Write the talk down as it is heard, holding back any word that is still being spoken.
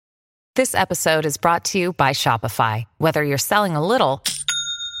This episode is brought to you by Shopify. Whether you're selling a little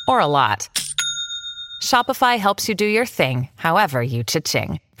or a lot, Shopify helps you do your thing, however you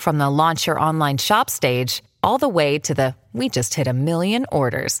cha-ching. From the launch your online shop stage, all the way to the we just hit 1 million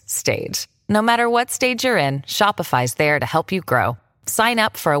orders stage. No matter what stage you're in, Shopify's there to help you grow. Sign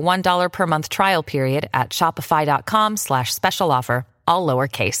up for a $1 per month trial period at shopify.com/special offer, all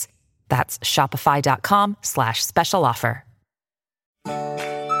lowercase. That's shopify.com/special offer.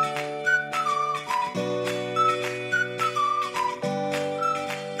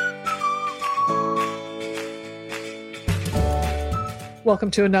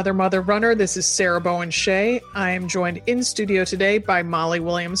 Welcome to another Mother Runner. This is Sarah Bowen Shea. I am joined in studio today by Molly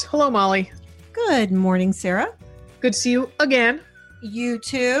Williams. Hello, Molly. Good morning, Sarah. Good to see you again. You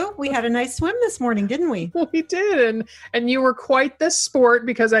too. We had a nice swim this morning, didn't we? We did. And you were quite the sport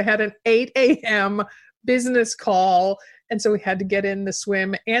because I had an 8 a.m. business call. And so we had to get in the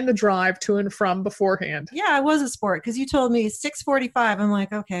swim and the drive to and from beforehand. Yeah, I was a sport because you told me 6:45. I'm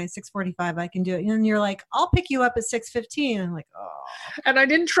like, okay, 6:45, I can do it. And you're like, I'll pick you up at 6:15. I'm like, oh. And I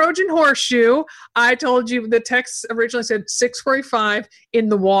didn't Trojan horseshoe. I told you the text originally said 6:45 in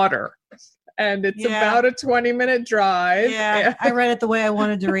the water. And it's about a 20-minute drive. Yeah, I read it the way I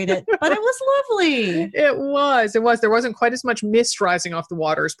wanted to read it. But it was lovely. It was. There wasn't quite as much mist rising off the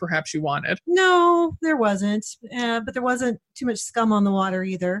water as perhaps you wanted. No, there wasn't. But there wasn't too much scum on the water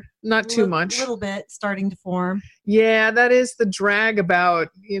either. Not too much. A little bit starting to form. Yeah, that is the drag about,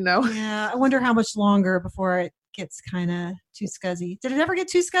 Yeah, I wonder how much longer before it gets kind of too scuzzy. Did it ever get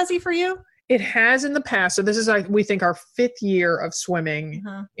too scuzzy for you? It has in the past. So this is, we think, our 5th year of swimming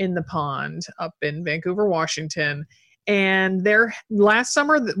in the pond up in Vancouver, Washington. And last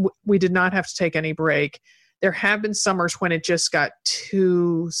summer, we did not have to take any break. There have been summers when it just got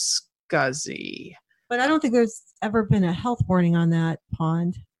too scuzzy. But I don't think there's ever been a health warning on that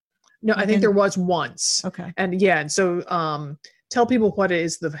pond. No, I think there was once. Okay. And so tell people what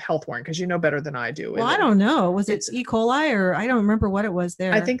is the health warning, because you know better than I do. Well, I don't know. Was it E. coli or I don't remember what it was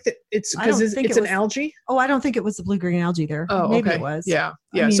there. I think that it's because it's an algae. Oh, I don't think it was the blue-green algae there. Oh, maybe okay. It was. Yeah.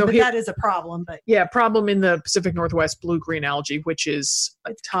 I mean, but that is a problem. But problem in the Pacific Northwest, blue-green algae, which is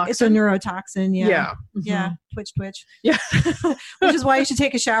a toxin. It's a neurotoxin. Yeah. Yeah. Mm-hmm. Yeah. Twitch. Yeah. Which is why you should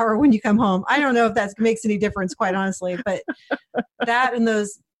take a shower when you come home. I don't know if that makes any difference, quite honestly, but that and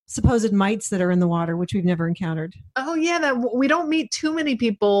those supposed mites that are in the water, which we've never encountered. Oh yeah, we don't meet too many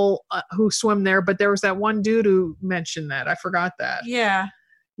people who swim there, but there was that one dude who mentioned that. I forgot that. Yeah.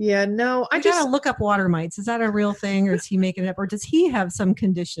 No, I gotta look up water mites. Is that a real thing, or is he making it up, or does he have some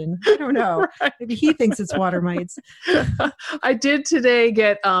condition? I don't know. Right. Maybe he thinks it's water mites. I did today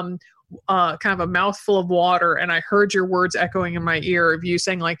get kind of a mouthful of water, and I heard your words echoing in my ear of you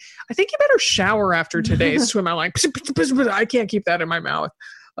saying, like, I think you better shower after today's swim. I'm like, I can't keep that in my mouth.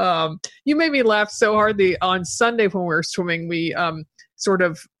 You made me laugh so hard. On Sunday when we were swimming, we sort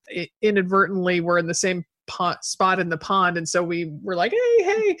of inadvertently were in the same spot in the pond, and so we were like,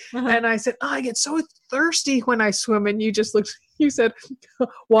 hey, and I said, I get so thirsty when I swim, and you just looked. You said,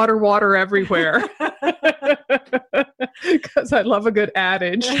 water everywhere. Because I love a good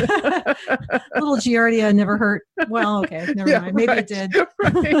adage. Little Giardia never hurt. Well, okay, never mind. Maybe it did.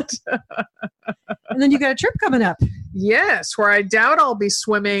 Right. And then you got a trip coming up. Yes, where I doubt I'll be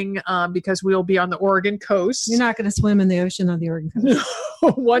swimming because we'll be on the Oregon coast. You're not going to swim in the ocean on the Oregon coast.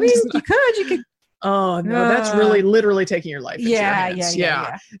 No, you could. Oh, no, that's really literally taking your life into your hands.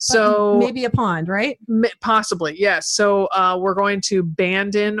 Yeah. So maybe a pond, right? Possibly, yes. So we're going to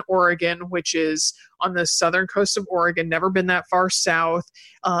Bandon, Oregon, which is on the southern coast of Oregon. Never been that far south.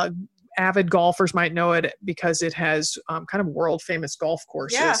 Avid golfers might know it because it has kind of world famous golf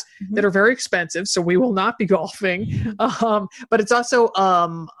courses that are very expensive. So we will not be golfing. But it's also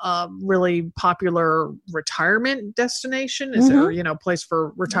a really popular retirement destination. Is there, place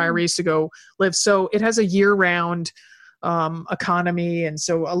for retirees to go live. So it has a year round economy. And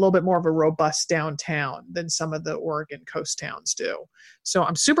so a little bit more of a robust downtown than some of the Oregon coast towns do. So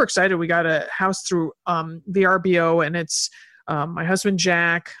I'm super excited. We got a house through VRBO, and it's my husband,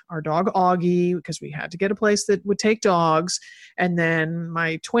 Jack, our dog, Augie, because we had to get a place that would take dogs. And then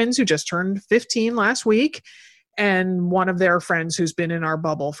my twins, who just turned 15 last week, and one of their friends who's been in our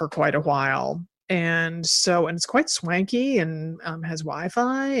bubble for quite a while. And it's quite swanky and has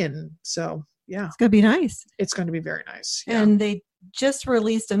Wi-Fi. And so, yeah. It's going to be nice. It's going to be very nice. Yeah. And they just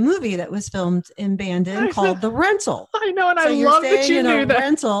released a movie that was filmed in Bandon called The Rental. I know, and I love that you knew that.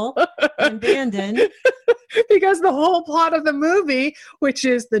 Rental in Bandon. Because the whole plot of the movie, which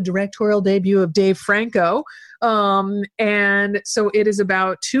is the directorial debut of Dave Franco, and so it is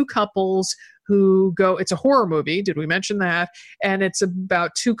about two couples who go, it's a horror movie. Did we mention that? And it's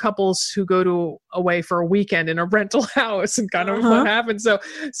about two couples who go away for a weekend in a rental house and kind of what happens.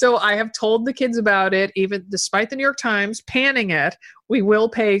 So I have told the kids about it, even despite the New York Times panning it. We will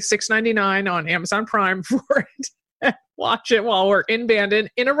pay $6.99 on Amazon Prime for it. Watch it while we're in Bandon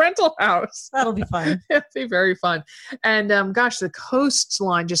in a rental house. That'll be fun. It'll be very fun. And gosh, the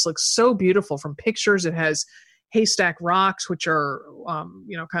coastline just looks so beautiful from pictures. It has haystack rocks, which are,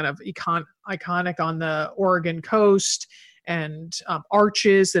 kind of iconic on the Oregon coast, and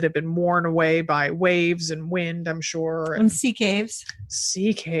arches that have been worn away by waves and wind, I'm sure. And sea caves.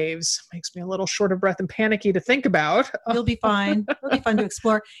 Sea caves makes me a little short of breath and panicky to think about. You'll be fine. It'll be fun to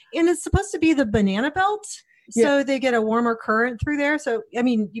explore. And it's supposed to be the banana belt. So they get a warmer current through there. So, I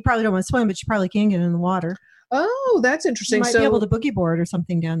mean, you probably don't want to swim, but you probably can get in the water. Oh, that's interesting. You might be able to boogie board or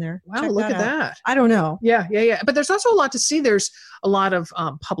something down there. Wow, look at that. I don't know. Yeah. But there's also a lot to see. There's a lot of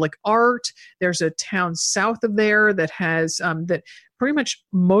public art. There's a town south of there that has that pretty much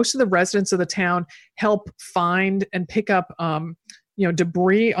most of the residents of the town help find and pick up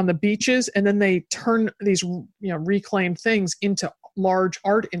debris on the beaches, and then they turn these reclaimed things into large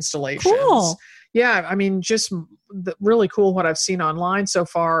art installations. Cool. Yeah, I mean, just really cool what I've seen online so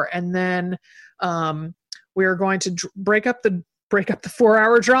far. And then we're going to break up the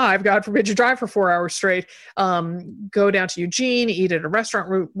 4-hour drive. God forbid you drive for 4 hours straight. Go down to Eugene, eat at a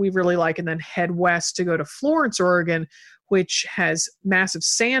restaurant we really like, and then head west to go to Florence, Oregon, which has massive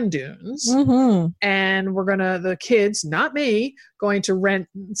sand dunes. Mm-hmm. And we're the kids, not me, going to rent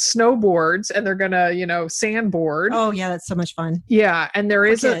snowboards, and they're going to, sandboard. Oh yeah, that's so much fun. Yeah. And there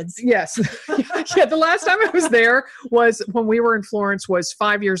is yes. Yeah. The last time I was there was when we were in Florence was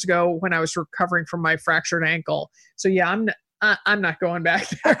 5 years ago when I was recovering from my fractured ankle. So yeah, I'm not going back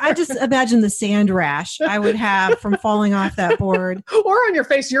there. I just imagine the sand rash I would have from falling off that board. Or on your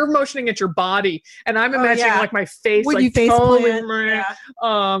face. You're motioning at your body, and I'm imagining like my face. Would like you face totally, plant?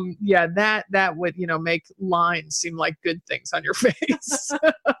 That would make lines seem like good things on your face.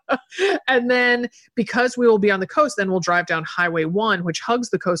 And then because we will be on the coast, then we'll drive down Highway 1, which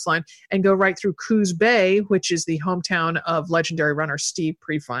hugs the coastline, and go right through Coos Bay, which is the hometown of legendary runner Steve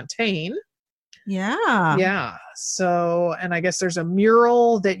Prefontaine. Yeah. Yeah. So, and I guess there's a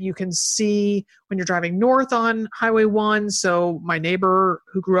mural that you can see when you're driving north on Highway 1. So my neighbor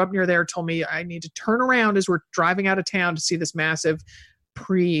who grew up near there told me I need to turn around as we're driving out of town to see this massive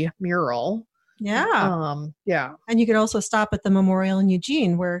mural. Yeah. Yeah. And you could also stop at the memorial in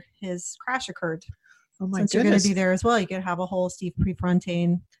Eugene where his crash occurred. Oh my Since goodness. you're going to be there as well, you could have a whole Steve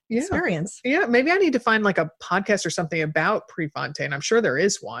Prefontaine experience. Yeah, maybe I need to find like a podcast or something about Prefontaine. I'm sure there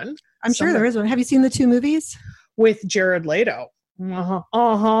is one. I'm sure there is one. Have you seen the 2 movies? With Jared Leto.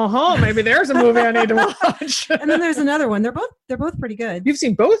 Maybe there's a movie I need to watch. And then there's another one. They're both pretty good. You've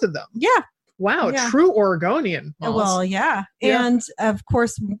seen both of them? Yeah. Wow, Yeah. True Oregonian. Malls. Well, yeah. And of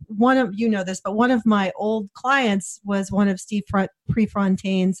course, one of my old clients was one of Steve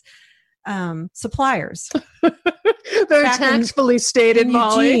Prefontaine's suppliers. Very tactfully stated,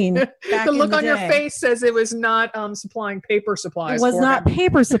 Molly. Eugene, the look on your face says it was not supplying paper supplies. It was not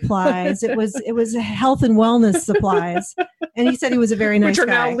paper supplies. It was health and wellness supplies. And he said he was a very nice guy. Which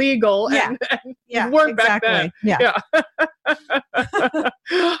are guy. now legal. Yeah. And weren't exactly. back then. Yeah.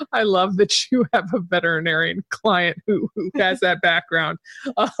 I love that you have a veterinarian client who has that background.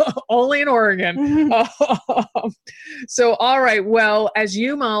 Only in Oregon. So, all right. Well, as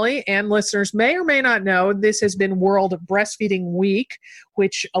you, Molly, and listeners may or may not know, this has been World Breastfeeding Week,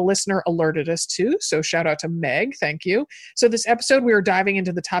 which a listener alerted us to. So shout out to Meg. Thank you. So this episode, we are diving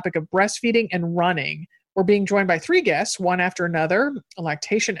into the topic of breastfeeding and running. We're being joined by 3 guests, one after another: a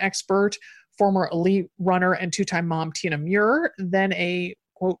lactation expert, former elite runner and 2-time mom Tina Muir, then a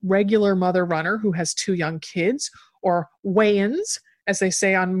quote regular mother runner who has 2 young kids, or weigh-ins, as they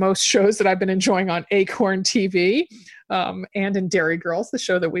say on most shows that I've been enjoying on Acorn TV, and in Dairy Girls, the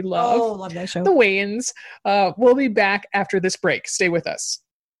show that we love. Oh, love that show. The weigh-ins. We'll be back after this break. Stay with us.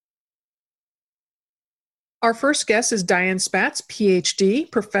 Our first guest is Diane Spatz, PhD,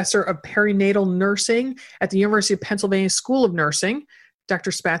 professor of perinatal nursing at the University of Pennsylvania School of Nursing.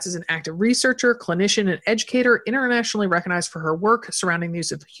 Dr. Spatz is an active researcher, clinician, and educator, internationally recognized for her work surrounding the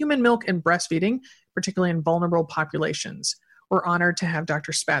use of human milk and breastfeeding, particularly in vulnerable populations. We're honored to have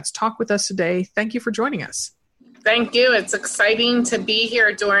Dr. Spatz talk with us today. Thank you for joining us. Thank you. It's exciting to be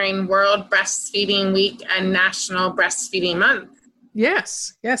here during World Breastfeeding Week and National Breastfeeding Month.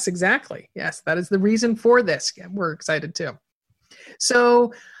 Yes, exactly. Yes, that is the reason for this. We're excited too.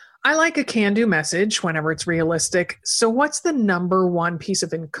 So I like a can-do message whenever it's realistic. So what's the number one piece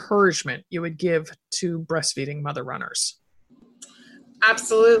of encouragement you would give to breastfeeding mother runners?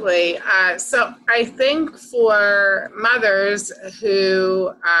 Absolutely. So I think for mothers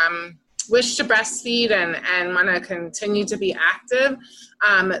who wish to breastfeed and want to continue to be active,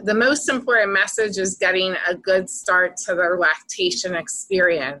 the most important message is getting a good start to their lactation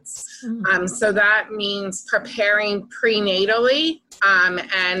experience. So that means preparing prenatally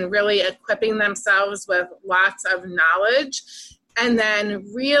and really equipping themselves with lots of knowledge, and then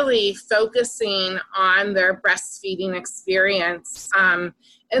really focusing on their breastfeeding experience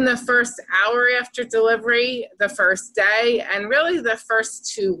in the first hour after delivery, the first day, and really the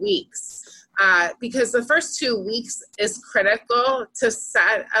first 2 weeks. Because the first 2 weeks is critical to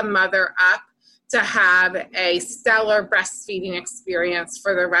set a mother up to have a stellar breastfeeding experience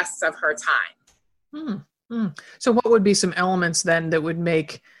for the rest of her time. So what would be some elements then that would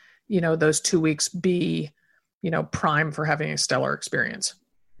make, those 2 weeks be, prime for having a stellar experience?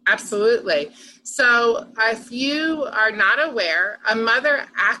 Absolutely. So if you are not aware, a mother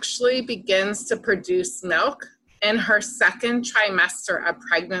actually begins to produce milk in her second trimester of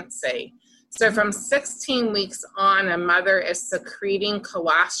pregnancy. So from 16 weeks on, a mother is secreting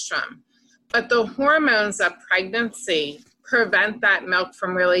colostrum. But the hormones of pregnancy prevent that milk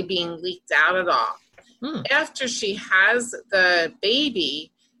from really being leaked out at all. After she has the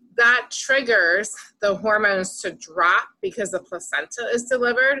baby, that triggers the hormones to drop because the placenta is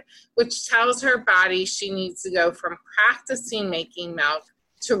delivered, which tells her body she needs to go from practicing making milk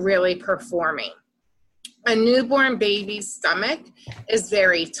to really performing. A newborn baby's stomach is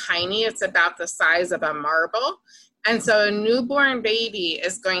very tiny. It's about the size of a marble. And so a newborn baby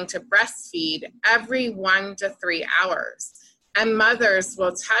is going to breastfeed every 1 to 3 hours. And mothers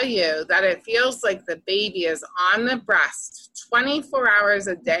will tell you that it feels like the baby is on the breast 24 hours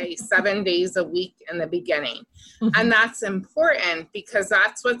a day, 7 days a week in the beginning. And that's important because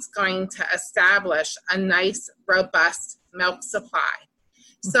that's what's going to establish a nice, robust milk supply.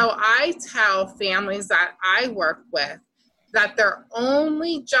 So I tell families that I work with that their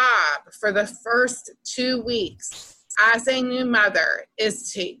only job for the first 2 weeks as a new mother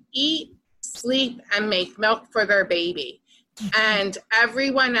is to eat, sleep, and make milk for their baby. And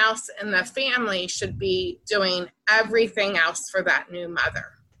everyone else in the family should be doing everything else for that new mother.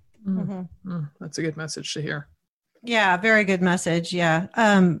 That's a good message to hear. Yeah, very good message. Yeah.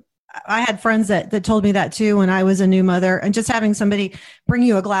 I had friends that told me that too when I was a new mother, and just having somebody bring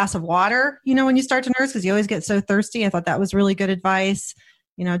you a glass of water, when you start to nurse, because you always get so thirsty. I thought that was really good advice,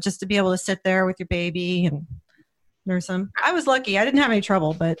 just to be able to sit there with your baby and nurse them. I was lucky. I didn't have any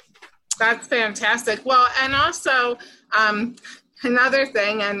trouble, but. That's fantastic. Well, and also another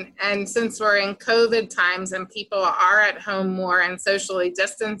thing, and since we're in COVID times and people are at home more and socially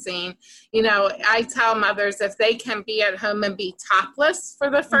distancing, I tell mothers if they can be at home and be topless for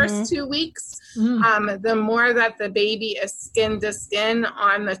the first 2 weeks, the more that the baby is skin to skin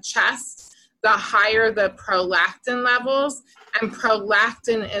on the chest, the higher the prolactin levels. And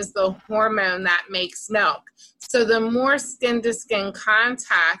prolactin is the hormone that makes milk. So the more skin to skin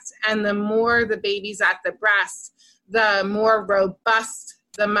contact and the more the baby's at the breast, the more robust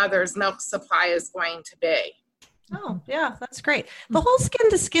the mother's milk supply is going to be. Oh, yeah, that's great. The whole skin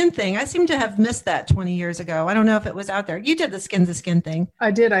to skin thing, I seem to have missed that 20 years ago. I don't know if it was out there. You did the skin to skin thing.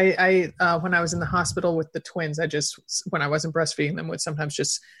 I did. I when I was in the hospital with the twins, when I wasn't breastfeeding them, would sometimes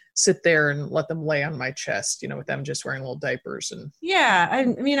just sit there and let them lay on my chest, with them just wearing little diapers. And yeah, I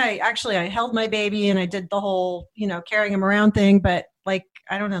mean, I held my baby and I did the whole, carrying him around thing, but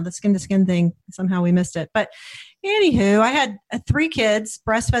I don't know, the skin to skin thing, somehow we missed it. But anywho, I had 3 kids,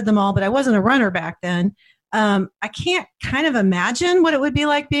 breastfed them all, but I wasn't a runner back then. I can't kind of imagine what it would be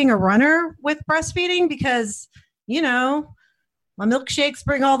like being a runner with breastfeeding because, my milkshakes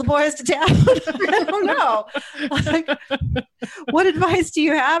bring all the boys to town. I don't know. What advice do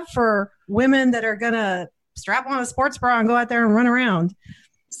you have for women that are going to strap on a sports bra and go out there and run around?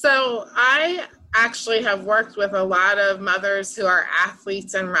 So I actually have worked with a lot of mothers who are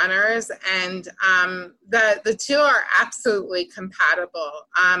athletes and runners, and the two are absolutely compatible.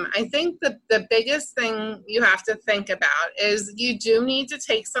 I think the biggest thing you have to think about is you do need to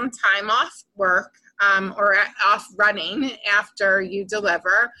take some time off work or off running after you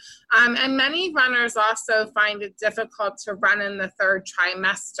deliver. And many runners also find it difficult to run in the 3rd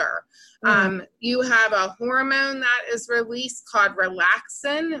trimester. You have a hormone that is released called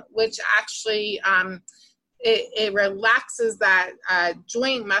relaxin, which actually it relaxes that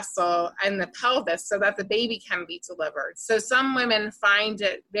joint muscle and the pelvis so that the baby can be delivered. So some women find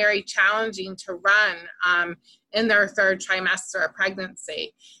it very challenging to run in their 3rd trimester of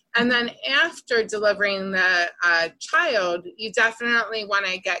pregnancy. And then after delivering the child, you definitely want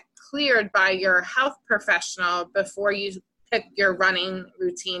to get cleared by your health professional before you pick your running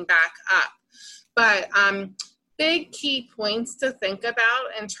routine back up. But big key points to think about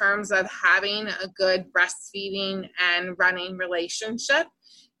in terms of having a good breastfeeding and running relationship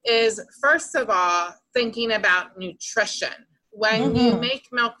is, first of all, thinking about nutrition. When you make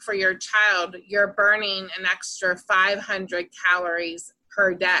milk for your child, you're burning an extra 500 calories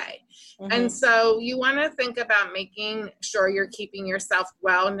per day. And so you want to think about making sure you're keeping yourself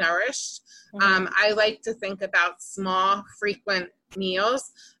well nourished. I like to think about small, frequent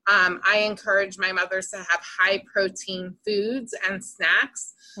meals. I encourage my mothers to have high protein foods and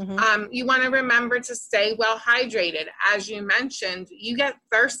snacks. You want to remember to stay well hydrated. As you mentioned, you get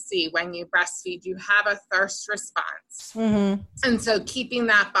thirsty when you breastfeed. You have a thirst response. And so keeping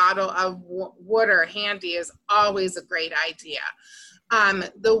that bottle of water handy is always a great idea.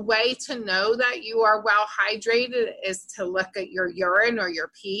 The way to know that you are well hydrated is to look at your urine or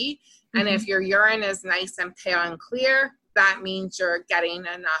your pee. And if your urine is nice and pale and clear, that means you're getting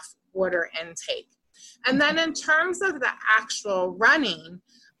enough water intake. And then in terms of the actual running,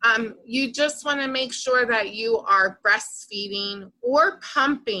 you just want to make sure that you are breastfeeding or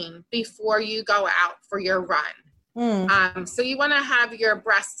pumping before you go out for your run. So you want to have your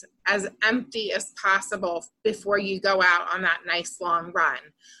breast as empty as possible before you go out on that nice long run.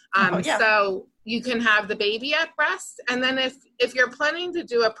 So you can have the baby at breast. And then if you're planning to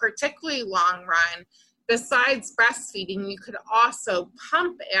do a particularly long run, besides breastfeeding, you could also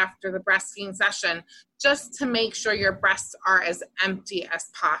pump after the breastfeeding session just to make sure your breasts are as empty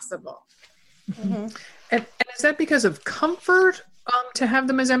as possible. And is that because of comfort to have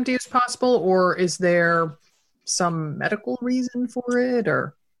them as empty as possible, or is there some medical reason for it?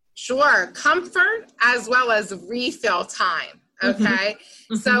 Or Sure, comfort as well as refill time. Okay,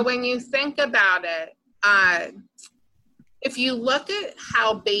 so when you think about it, if you look at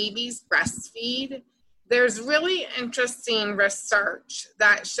how babies breastfeed, there's really interesting research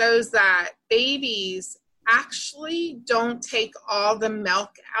that shows that babies actually don't take all the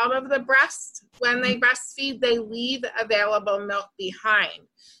milk out of the breast when they breastfeed. They leave available milk behind.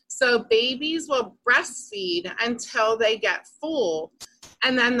 So babies will breastfeed until they get full,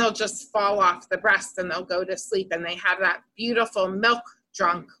 and then they'll just fall off the breast and they'll go to sleep, and they have that beautiful milk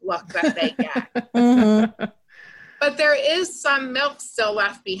drunk look that they get. But there is some milk still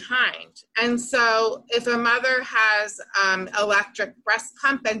left behind. And so if a mother has electric breast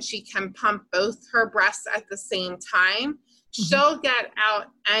pump and she can pump both her breasts at the same time, she'll get out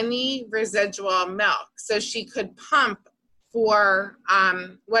any residual milk. So she could pump for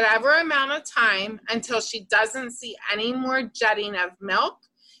whatever amount of time until she doesn't see any more jetting of milk.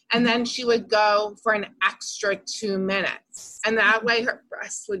 And then she would go for an extra 2 minutes. And that way her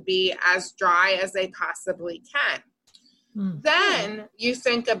breasts would be as dry as they possibly can. Then you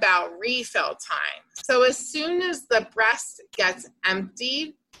think about refill time. So as soon as the breast gets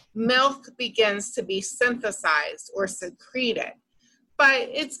emptied, milk begins to be synthesized or secreted. But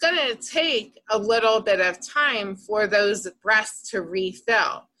it's going to take a little bit of time for those breasts to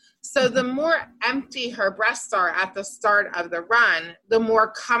refill. So the more empty her breasts are at the start of the run, the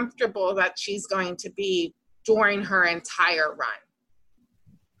more comfortable that she's going to be during her entire run.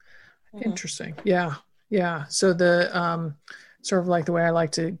 Interesting. Yeah. So the sort of like the way I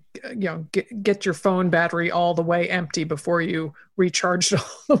like to, get your phone battery all the way empty before you recharge it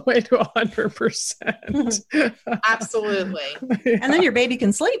all the way to 100%. Absolutely. And then your baby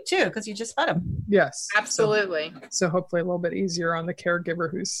can sleep too, because you just fed him. Yes. Absolutely. So hopefully a little bit easier on the caregiver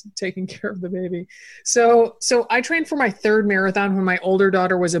who's taking care of the baby. So I trained for my third marathon when my older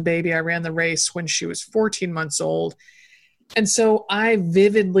daughter was a baby. I ran the race when she was 14 months old. And so I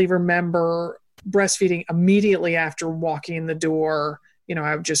vividly remember breastfeeding immediately after walking in the door.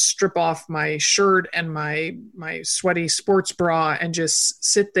 I would just strip off my shirt and my sweaty sports bra and just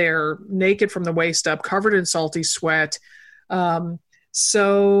sit there naked from the waist up, covered in salty sweat.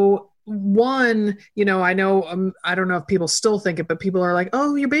 So one, I know, I don't know if people still think it, but people are like,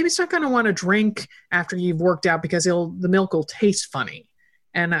 oh, your baby's not going to want to drink after you've worked out because the milk will taste funny.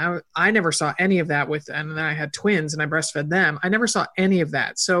 And I never saw any of that and then I had twins and I breastfed them. I never saw any of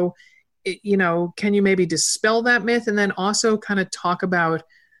that. So can you maybe dispel that myth, and then also kind of talk about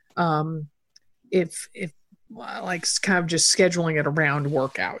if like kind of just scheduling it around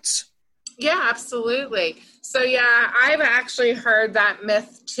workouts? Yeah, absolutely. So yeah, I've actually heard that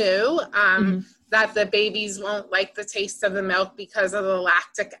myth too, that the babies won't like the taste of the milk because of the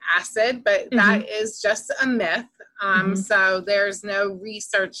lactic acid, but that is just a myth. So there's no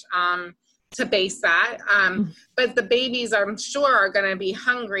research to base that. But the babies, I'm sure, are going to be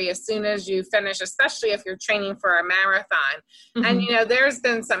hungry as soon as you finish, especially if you're training for a marathon. And, there's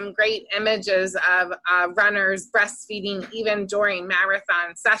been some great images of runners breastfeeding even during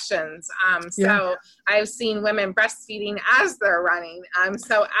marathon sessions. So I've seen women breastfeeding as they're running.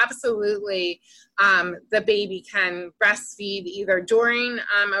 So absolutely, the baby can breastfeed either during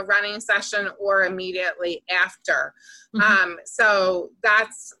a running session or immediately after. So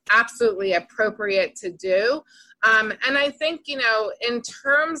that's absolutely appropriate to do. And I think, in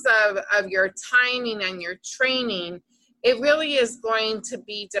terms of your timing and your training, it really is going to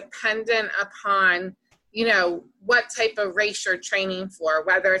be dependent upon, what type of race you're training for,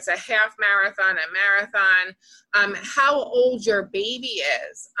 whether it's a half marathon, a marathon, how old your baby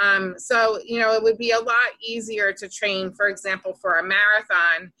is. So, it would be a lot easier to train, for example, for a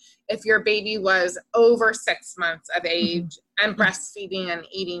marathon if your baby was over 6 months of age and breastfeeding and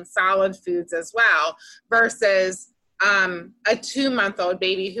eating solid foods as well, versus a 2-month-old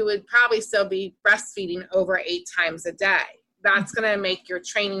baby who would probably still be breastfeeding over 8 times a day. That's going to make your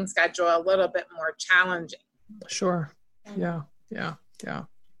training schedule a little bit more challenging. Sure. Yeah.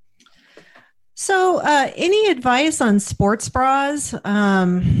 So, any advice on sports bras?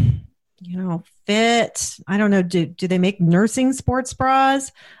 Fit. I don't know. Do they make nursing sports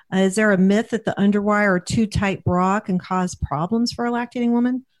bras? Is there a myth that the underwire or too tight bra can cause problems for a lactating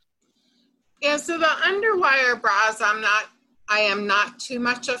woman? Yeah. So the underwire bras, I am not too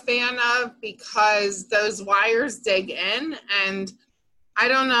much a fan of, because those wires dig in, and I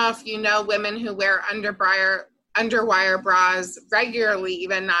don't know if women who wear underwire bras regularly,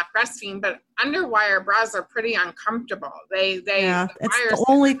 even not breastfeeding, but underwire bras are pretty uncomfortable. It's the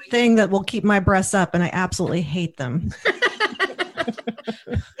only thing that will keep my breasts up, and I absolutely hate them.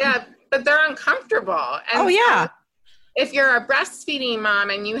 Yeah, but they're uncomfortable. And so if you're a breastfeeding mom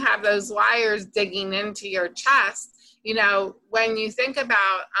and you have those wires digging into your chest, when you think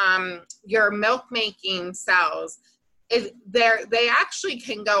about your milk making cells, they actually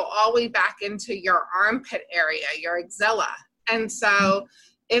can go all the way back into your armpit area, your axilla. And so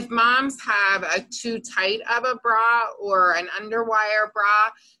if moms have a too tight of a bra or an underwire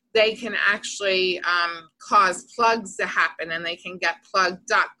bra, they can actually cause plugs to happen, and they can get plug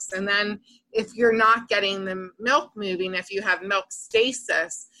ducts. And then if you're not getting the milk moving, if you have milk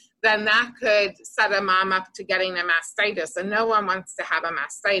stasis, then that could set a mom up to getting a mastitis, and no one wants to have a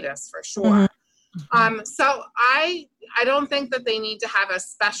mastitis for sure. So I don't think that they need to have a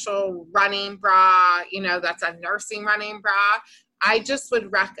special running bra, that's a nursing running bra. I just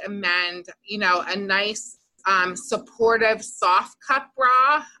would recommend, a nice supportive soft cut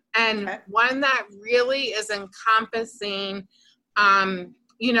bra, and one that really is encompassing,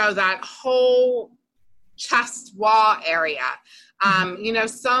 that whole chest wall area.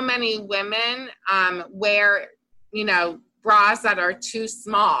 So many women wear, bras that are too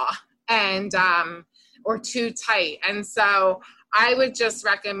small and or too tight. And so I would just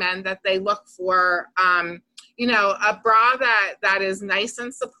recommend that they look for, a bra that is nice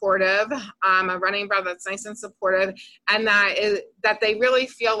and supportive, a running bra that's nice and supportive, and that they really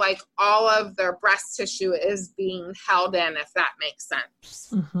feel like all of their breast tissue is being held in, if that makes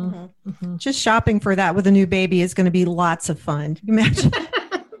sense. Just shopping for that with a new baby is going to be lots of fun. Imagine.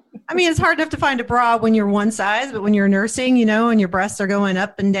 I mean, it's hard enough to find a bra when you're one size, but when you're nursing, and your breasts are going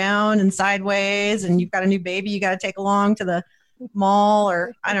up and down and sideways, and you've got a new baby you got to take along to the mall,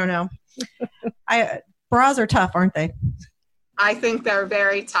 or I don't know. Bras are tough, aren't they? I think they're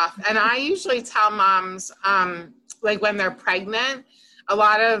very tough. And I usually tell moms, like when they're pregnant, a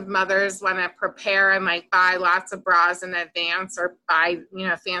lot of mothers want to prepare and buy lots of bras in advance, or buy,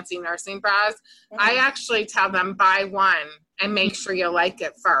 fancy nursing bras. I actually tell them, buy one and make sure you like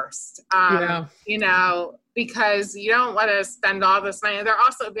it first. Because you don't want to spend all this money. They're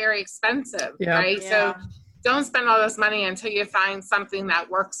also very expensive, right? So don't spend all this money until you find something that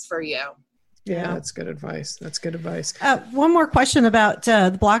works for you. Yeah, that's good advice. One more question about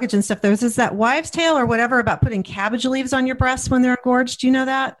the blockage and stuff. Is that wives' tale or whatever about putting cabbage leaves on your breasts when they're engorged? Do you know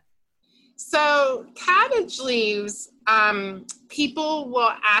that? So cabbage leaves, people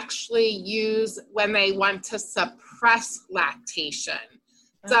will actually use when they want to suppress lactation.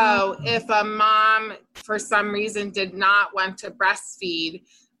 So if a mom, for some reason, did not want to breastfeed,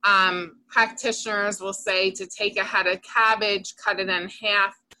 practitioners will say to take a head of cabbage, cut it in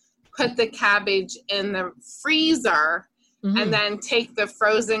half, put the cabbage in the freezer, and then take the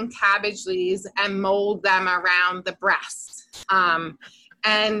frozen cabbage leaves and mold them around the breast.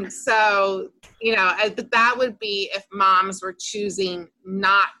 And so, that would be if moms were choosing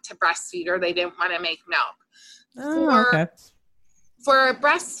not to breastfeed or they didn't want to make milk. For a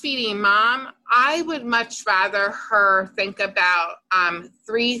breastfeeding mom, I would much rather her think about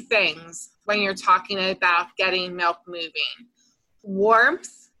 3 things when you're talking about getting milk moving.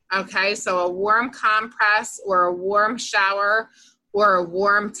 Warmth, okay, so a warm compress or a warm shower or a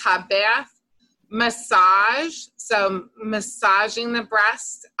warm tub bath. Massage, so massaging the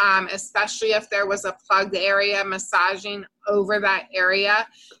breast, especially if there was a plugged area, massaging over that area.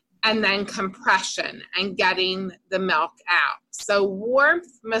 And then compression and getting the milk out. So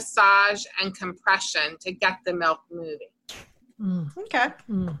warmth, massage, and compression to get the milk moving. Okay.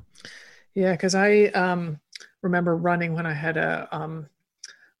 Yeah, because I remember running when I had a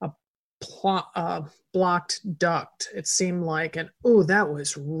blocked duct. It seemed like, and that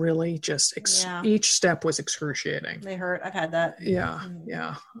was really just each step was excruciating. They hurt. I've had that. Yeah.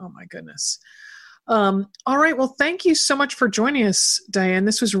 Oh my goodness. All right. Well, thank you so much for joining us, Diane.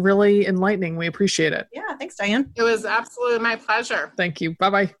 This was really enlightening. We appreciate it. Yeah. Thanks, Diane. It was absolutely my pleasure. Thank you.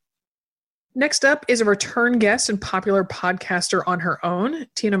 Bye-bye. Next up is a return guest and popular podcaster on her own.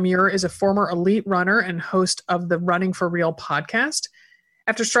 Tina Muir is a former elite runner and host of the Running for Real podcast.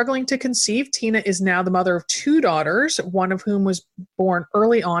 After struggling to conceive, Tina is now the mother of 2 daughters, one of whom was born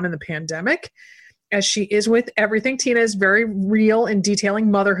early on in the pandemic. As she is with everything, Tina is very real in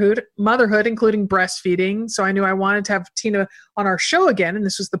detailing motherhood, including breastfeeding. So I knew I wanted to have Tina on our show again, and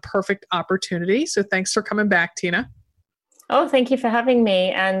this was the perfect opportunity. So thanks for coming back, Tina. Oh, thank you for having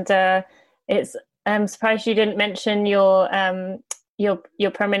me. And I'm surprised you didn't mention your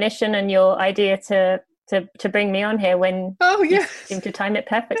premonition and your idea to bring me on here when you seem to time it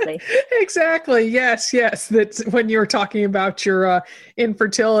perfectly. Exactly. Yes. That's when you were talking about your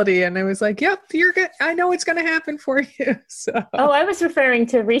infertility, and I was like, "Yep, you're good. I know it's going to happen for you." So. Oh, I was referring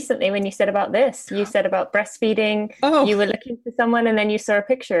to recently when you said about this. You said about breastfeeding. Oh. You were looking for someone, and then you saw a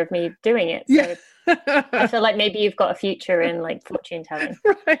picture of me doing it. So yeah. I feel like maybe you've got a future in like fortune telling.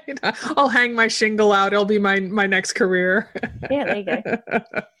 Right. I'll hang my shingle out. It'll be my next career. Yeah, there you go.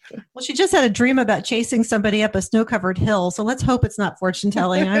 Well, she just had a dream about chasing somebody up a snow-covered hill, so let's hope it's not fortune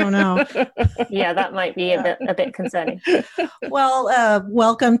telling. I don't know. Yeah, that might be a bit concerning. Well,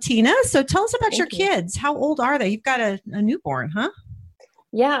 welcome, Tina. So tell us about your Thank you. kids. How old are they? You've got a newborn, huh?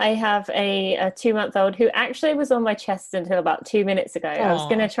 Yeah, I have a 2-month-old who actually was on my chest until about 2 minutes ago. I was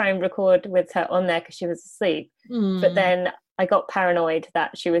going to try and record with her on there because she was asleep. But then I got paranoid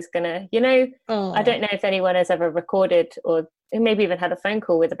that she was going to, I don't know if anyone has ever recorded or maybe even had a phone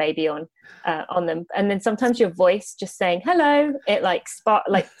call with a baby on them. And then sometimes your voice just saying, hello,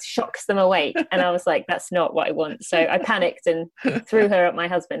 it shocks them awake. And I was like, that's not what I want. So I panicked and threw her at my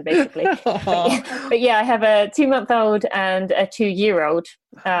husband, basically. But yeah, I have a 2-month-old and a 2-year-old.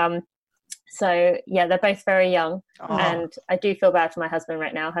 So yeah, they're both very young. And I do feel bad for my husband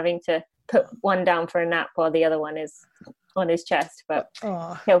right now, having to put one down for a nap while the other one is on his chest, but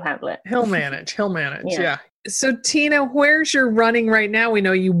he'll handle it. He'll manage. Yeah. So Tina, where's your running right now? We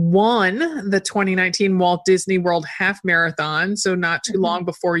know you won the 2019 Walt Disney World Half Marathon, so not too long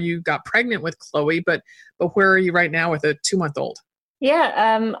before you got pregnant with Chloe, but where are you right now with a 2-month-old?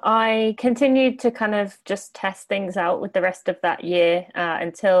 Yeah, I continued to kind of just test things out with the rest of that year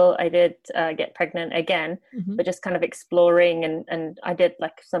until I did get pregnant again, but just kind of exploring and I did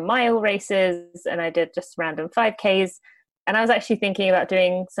like some mile races and I did just random 5Ks. And I was actually thinking about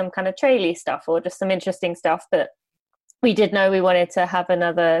doing some kind of traily stuff or just some interesting stuff, but we did know we wanted to have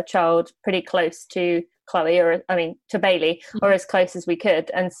another child pretty close to Chloe to Bailey or as close as we could.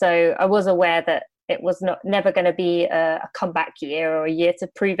 And so I was aware that it was never going to be a comeback year or a year to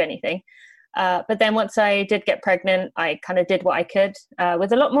prove anything. But then once I did get pregnant, I kind of did what I could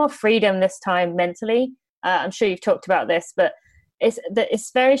with a lot more freedom this time mentally. I'm sure you've talked about this, but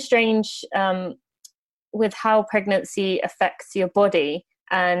it's very strange with how pregnancy affects your body.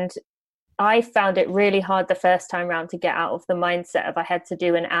 And I found it really hard the first time around to get out of the mindset of I had to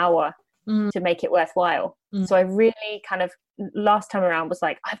do an hour to make it worthwhile. So I really kind of last time around was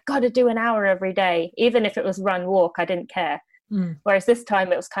like, I've got to do an hour every day. Even if it was run, walk, I didn't care. Whereas this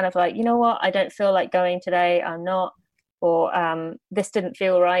time it was kind of like, you know what? I don't feel like going today. I'm not. Or this didn't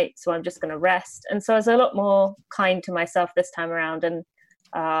feel right. So I'm just going to rest. And so I was a lot more kind to myself this time around. And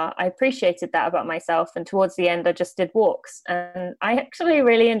I appreciated that about myself. And towards the end, I just did walks. And I actually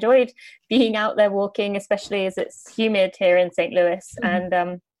really enjoyed being out there walking, especially as it's humid here in St. Louis.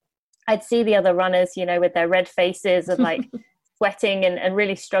 And I'd see the other runners, with their red faces and like sweating and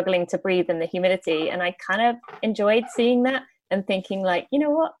really struggling to breathe in the humidity. And I kind of enjoyed seeing that and thinking like, you know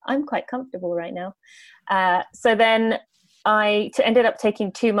what, I'm quite comfortable right now. So then I ended up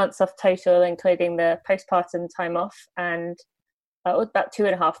taking 2 months off total, including the postpartum time off. And about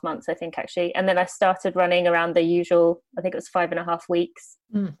 2.5 months, I think, actually. And then I started running around the usual, I think it was 5.5 weeks.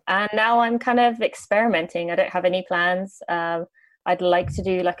 And now I'm kind of experimenting. I don't have any plans. I'd like to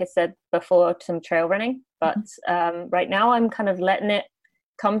do, like I said before, some trail running. But right now I'm kind of letting it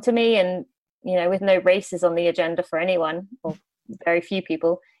come to me. And, you know, with no races on the agenda for anyone, or very few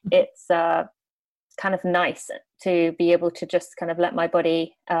people, it's kind of nice to be able to just kind of let my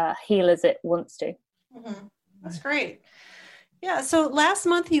body heal as it wants to. That's great. Yeah. So last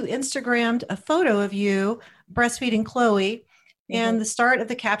month you Instagrammed a photo of you breastfeeding Chloe, and the start of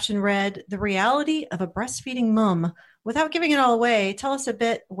the caption read, "The reality of a breastfeeding mom." Without giving it all away, tell us a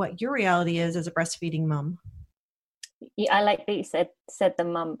bit what your reality is as a breastfeeding mom. Yeah, I like that you said the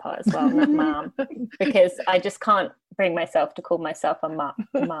mum part as well, not mom, because I just can't bring myself to call myself a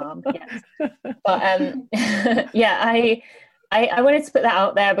mom yet. But yeah, I wanted to put that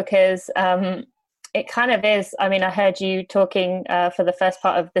out there because it kind of is. I mean, I heard you talking for the first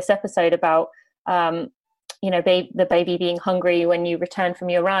part of this episode about you know, the baby being hungry when you return from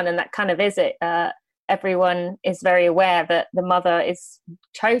your run, and that kind of is it. Everyone is very aware that the mother is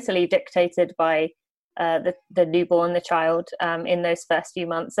totally dictated by the newborn, the child, in those first few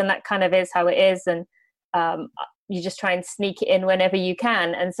months, and that kind of is how it is. And you just try and sneak it in whenever you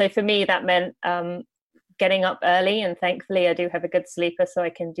can. And so for me, that meant getting up early, and thankfully I do have a good sleeper, so I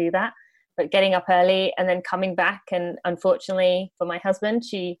can do that. But getting up early and then coming back, and unfortunately for my husband,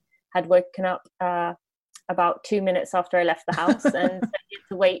 she had woken up about 2 minutes after I left the house, and so he had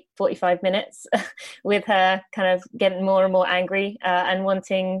to wait 45 minutes with her kind of getting more and more angry and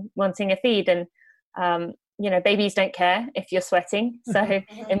wanting a feed. And you know, babies don't care if you're sweating, so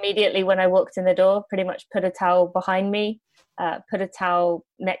immediately when I walked in the door, pretty much put a towel behind me, put a towel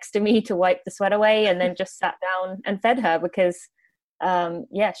next to me to wipe the sweat away, and then just sat down and fed her, because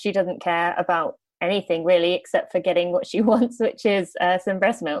yeah, she doesn't care about anything really except for getting what she wants, which is some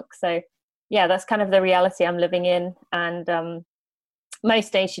breast milk. So yeah, that's kind of the reality I'm living in. And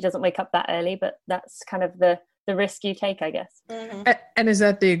most days she doesn't wake up that early, but that's kind of the risk you take, I guess. And is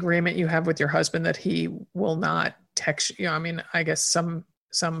that the agreement you have with your husband, that he will not text you? I mean, I guess some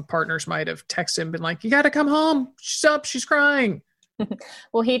partners might have texted and been like, "You got to come home. She's up. She's crying."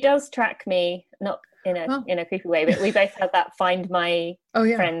 Well, he does track me, not in a creepy way, but we both have that Find My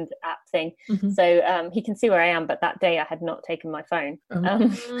Friend app thing. So he can see where I am, but that day I had not taken my phone.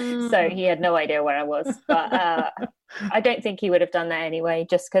 So he had no idea where I was. But I don't think he would have done that anyway,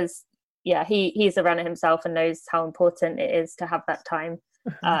 just because, yeah, he's a runner himself and knows how important it is to have that time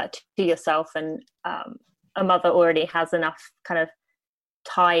to yourself. And a mother already has enough kind of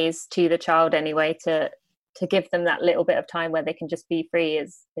ties to the child anyway to give them that little bit of time where they can just be free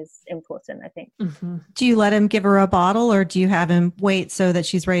is important, I think. Do you let him give her a bottle, or do you have him wait so that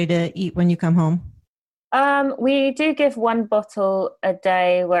she's ready to eat when you come home? We do give 1 bottle a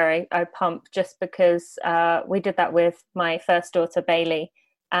day where I pump, just because we did that with my first daughter, Bailey.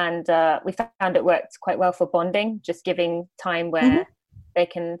 And we found it worked quite well for bonding, just giving time where they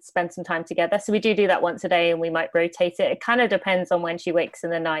can spend some time together. So we do that once a day, and we might rotate it. It kind of depends on when she wakes in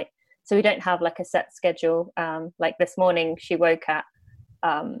the night. So we don't have like a set schedule. Like this morning, she woke at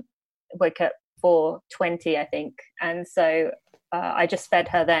 4:20, I think. And so I just fed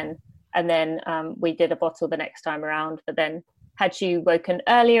her then. And then we did a bottle the next time around. But then had she woken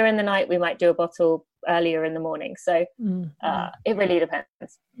earlier in the night, we might do a bottle earlier in the morning. So it really depends.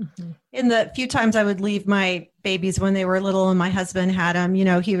 In the few times I would leave my babies when they were little and my husband had them, you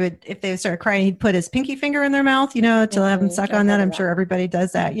know, he would, if they started crying, he'd put his pinky finger in their mouth, you know, to have them suck on that. I'm sure everybody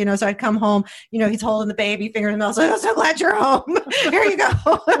does that, you know. So I'd come home, you know, he's holding the baby finger in the mouth. So I'm so glad you're home. Here you go.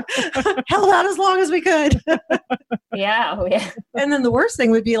 Held out as long as we could. Yeah. And then the worst thing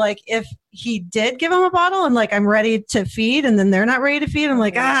would be like if he did give them a bottle and like I'm ready to feed and then they're not ready to feed. I'm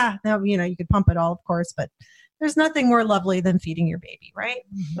like, now, you know, you could pump it all, of course, but there's nothing more lovely than feeding your baby, right?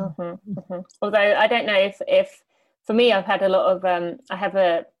 Although I don't know if for me, I've had a lot of, I don't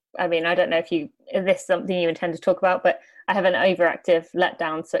know if this is something you intend to talk about, but I have an overactive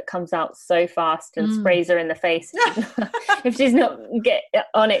letdown. So it comes out so fast and sprays her in the face if she's not get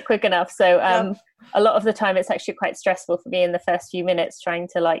on it quick enough. So a lot of the time it's actually quite stressful for me in the first few minutes trying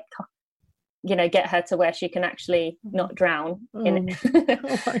to like, you know, get her to where she can actually not drown in it.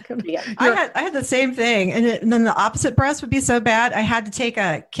 Oh my goodness. Yeah. I had the same thing. And then the opposite breast would be so bad. I had to take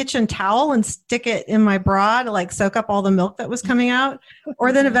a kitchen towel and stick it in my bra to like soak up all the milk that was coming out.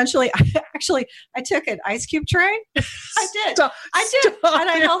 Or then eventually, I took an ice cube tray. I did. And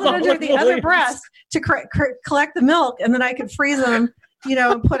I held it under the other breast to collect the milk. And then I could freeze them, you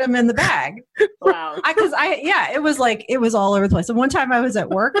know, and put them in the bag. Wow. It was all over the place. And one time I was at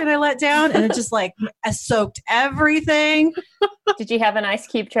work and I let down and it just like I soaked everything. Did you have an ice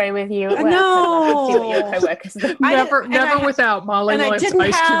cube tray with you? No. See what your coworkers do. Never without Molly Lawrence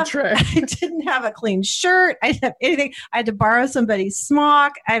ice cube tray. I didn't have a clean shirt. I didn't have anything. I had to borrow somebody's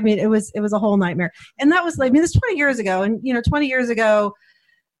smock. I mean, it was a whole nightmare. And that was like, I mean, this 20 years ago. And, 20 years ago,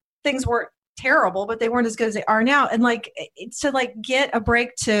 things weren't terrible, but they weren't as good as they are now. And like, to like get a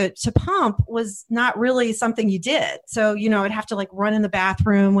break to pump was not really something you did. So, I'd have to like run in the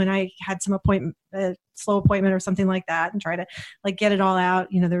bathroom when I had some slow appointment or something like that, and try to like get it all out.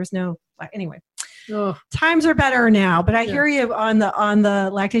 There was no, anyway. Ugh. Times are better now, but I hear you on the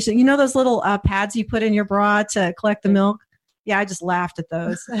lactation. Those little pads you put in your bra to collect the milk? Yeah, I just laughed at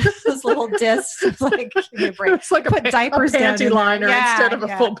those. Those little discs. It's like, give me a break. It's like put diapers a panty liner instead of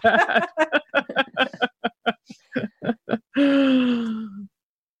a full pad.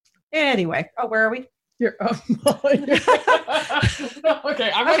 Anyway, where are we? Okay,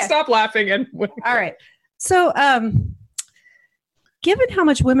 I'm going to stop laughing. All right. So, given how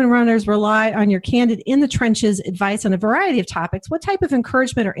much women runners rely on your candid in the trenches advice on a variety of topics, what type of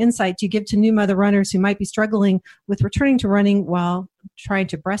encouragement or insight do you give to new mother runners who might be struggling with returning to running while trying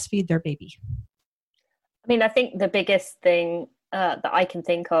to breastfeed their baby? I mean, I think the biggest thing that I can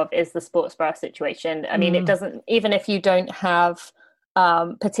think of is the sports bra situation. I mean, it doesn't, even if you don't have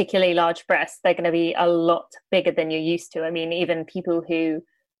particularly large breasts, they're going to be a lot bigger than you're used to. I mean, even people who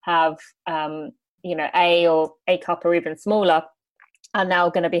have, A or A cup or even smaller are now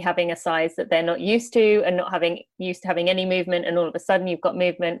going to be having a size that they're not used to, and not used to having any movement, and all of a sudden you've got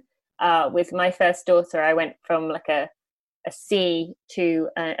movement. With my first daughter, I went from like a C to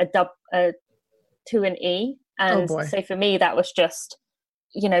to an E, and so for me that was just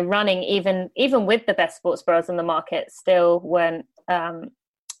running, even with the best sports bras in the market, still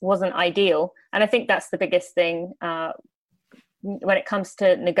wasn't ideal. And I think that's the biggest thing when it comes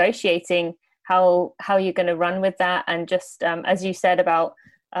to negotiating how you're going to run with that. And just as you said about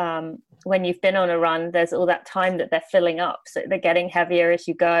when you've been on a run, there's all that time that they're filling up, so they're getting heavier as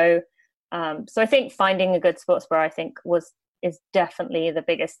you go. So I think finding a good sports bra, I think, is definitely the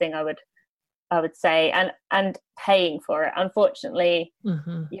biggest thing I would say, and paying for it. Unfortunately,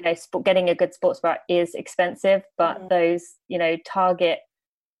 getting a good sports bra is expensive, but those Target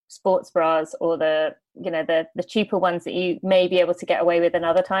sports bras, or the cheaper ones that you may be able to get away with, and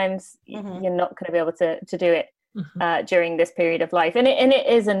other times you're not going to be able to do it during this period of life. And it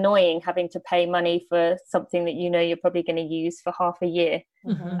is annoying having to pay money for something that you're probably going to use for half a year.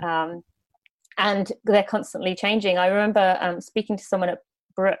 And they're constantly changing. I remember speaking to someone at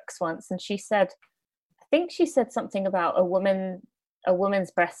Brooks once, and she said something about a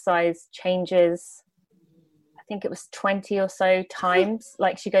woman's breast size changes, I think it was 20 or so times.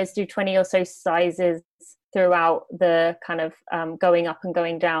 Like, she goes through 20 or so sizes throughout the kind of going up and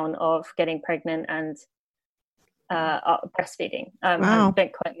going down of getting pregnant and breastfeeding. Wow.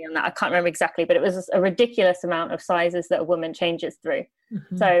 Don't quote me on that. I can't remember exactly, but it was a ridiculous amount of sizes that a woman changes through.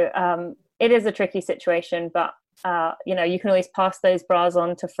 So it is a tricky situation, but you can always pass those bras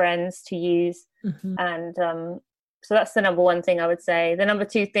on to friends to use. And so that's the number one thing I would say. The number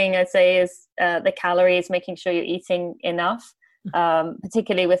two thing I'd say is the calories, making sure you're eating enough.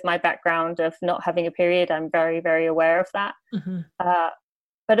 Particularly with my background of not having a period, I'm very, very aware of that.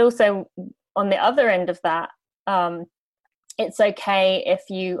 But also on the other end of that, it's okay if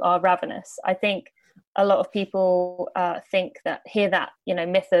you are ravenous. I think a lot of people hear that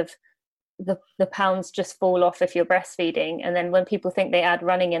myth of the pounds just fall off if you're breastfeeding, and then when people think they add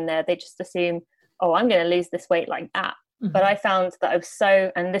running in there, they just assume, oh, I'm going to lose this weight like that. But I found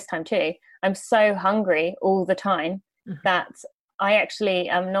that and this time too, I'm so hungry all the time that I actually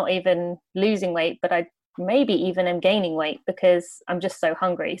am not even losing weight, but I maybe even am gaining weight because I'm just so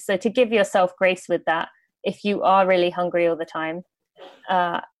hungry. So to give yourself grace with that, if you are really hungry all the time.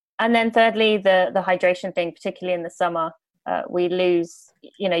 And then thirdly, the hydration thing, particularly in the summer, we lose,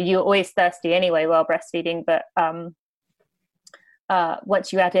 you're always thirsty anyway while breastfeeding, but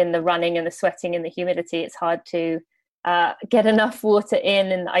once you add in the running and the sweating and the humidity, it's hard to get enough water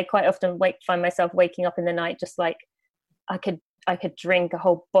in. And I quite often find myself waking up in the night just like I could drink a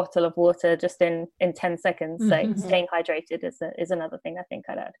whole bottle of water just in 10 seconds. So staying hydrated is another thing I think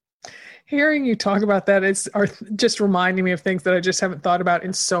I'd add. Hearing you talk about that are just reminding me of things that I just haven't thought about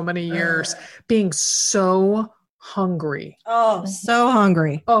in so many years. Being so hungry. Oh, so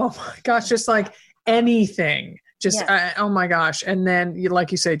hungry. Oh my gosh. Just like anything. Just, oh my gosh. And then,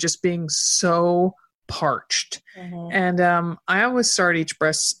 like you say, just being so parched. And I always start each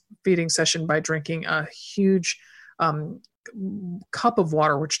breastfeeding session by drinking a huge cup of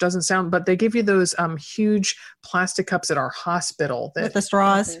water, which doesn't sound, but they give you those huge plastic cups at our hospital With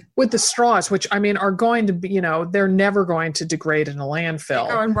the straws. Which I mean are going to be, they're never going to degrade in a landfill.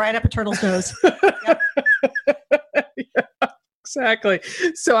 They're going right up a turtle's nose. Yeah, exactly.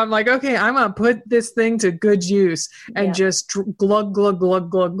 So I'm like, okay, I'm gonna put this thing to good use and just glug glug glug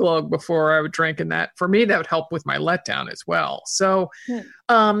glug glug before I would drink. And that for me, that would help with my letdown as well. So,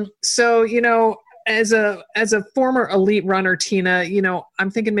 as a former elite runner, Tina, I'm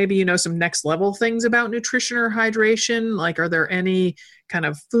thinking maybe some next level things about nutrition or hydration. Like, are there any kind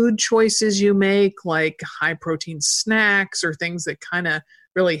of food choices you make, like high protein snacks or things that kind of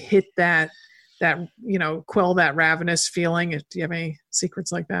really hit that quell that ravenous feeling? Do you have any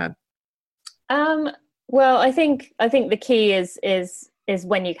secrets like that? Well, I think the key is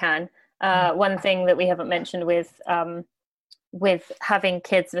when you can. One thing that we haven't mentioned with having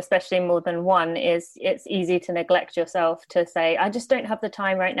kids, especially more than one, is it's easy to neglect yourself, to say, I just don't have the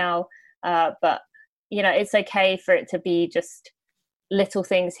time right now. But it's okay for it to be just little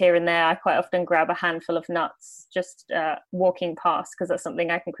things here and there. I quite often grab a handful of nuts just walking past, because that's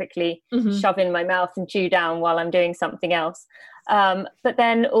something I can quickly shove in my mouth and chew down while I'm doing something else. But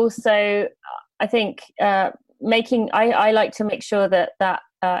then also, I think I like to make sure that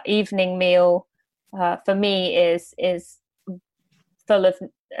evening meal for me is full of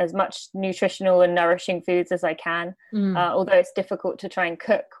as much nutritional and nourishing foods as I can. Although it's difficult to try and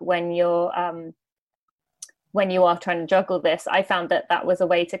cook when you are trying to juggle this, I found that was a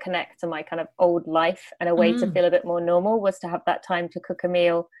way to connect to my kind of old life, and a way to feel a bit more normal was to have that time to cook a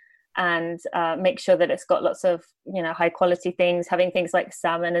meal and make sure that it's got lots of, high quality things, having things like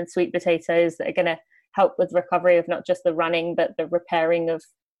salmon and sweet potatoes that are going to help with recovery of not just the running, but the repairing of,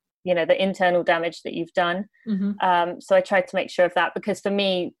 the internal damage that you've done. So I tried to make sure of that, because for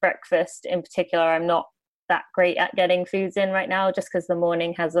me, breakfast in particular, I'm not that great at getting foods in right now, just because the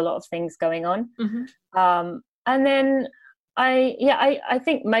morning has a lot of things going on. And then I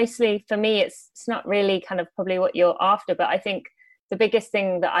think mostly for me, it's not really kind of probably what you're after, but I think the biggest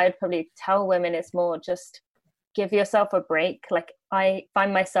thing that I would probably tell women is more just give yourself a break. Like, I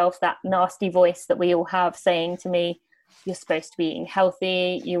find myself that nasty voice that we all have saying to me, you're supposed to be eating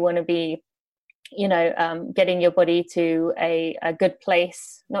healthy, you want to be getting your body to a good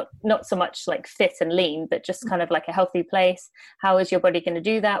place, not so much like fit and lean, but just kind of like a healthy place. How is your body going to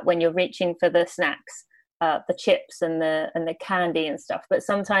do that when you're reaching for the snacks, the chips and the candy and stuff? But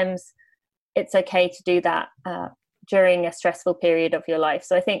sometimes it's okay to do that during a stressful period of your life.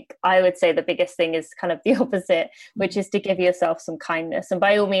 So I think I would say the biggest thing is kind of the opposite, which is to give yourself some kindness. And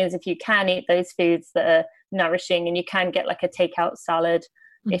by all means, if you can eat those foods that are nourishing, and you can get like a takeout salad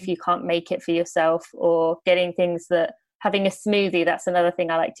if you can't make it for yourself, or getting things having a smoothie. That's another thing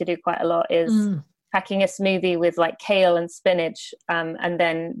I like to do quite a lot, is packing a smoothie with like kale and spinach, and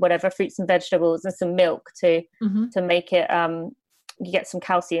then whatever fruits and vegetables and some milk to make it, you get some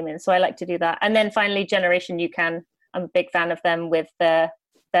calcium in. So I like to do that. And then finally, Generation UCAN. I'm a big fan of them with their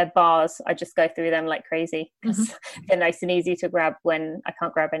bars. I just go through them like crazy, because they're nice and easy to grab when I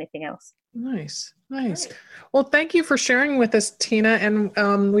can't grab anything else. Nice. Right. Well, thank you for sharing with us, Tina.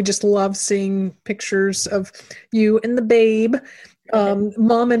 And we just love seeing pictures of you and the babe,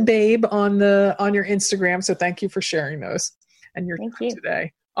 mom and babe on your Instagram. So thank you for sharing those and your time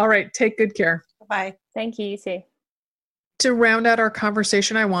today. All right. Take good care. Bye. Thank you. You too. To round out our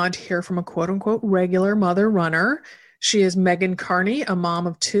conversation, I want to hear from a quote unquote regular mother runner. She is Megan Carney, a mom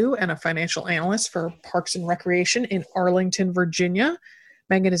of two and a financial analyst for Parks and Recreation in Arlington, Virginia.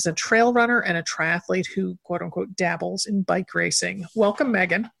 Megan is a trail runner and a triathlete who, quote unquote, dabbles in bike racing. Welcome,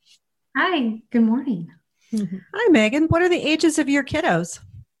 Megan. Hi, good morning. Hi, Megan. What are the ages of your kiddos?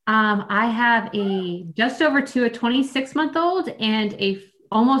 I have just over two, a 26-month-old, and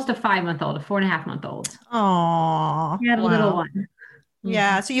almost a 5-month-old, a 4.5-month-old. Aww. You had a little one.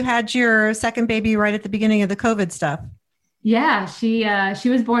 Yeah. So you had your second baby right at the beginning of the COVID stuff. Yeah, she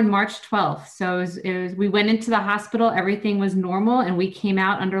was born March 12th. So we went into the hospital, everything was normal, and we came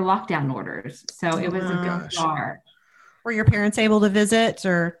out under lockdown orders. So it was a good start. Were your parents able to visit,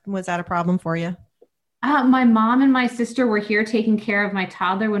 or was that a problem for you? My mom and my sister were here taking care of my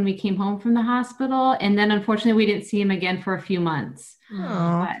toddler when we came home from the hospital. And then unfortunately we didn't see him again for a few months.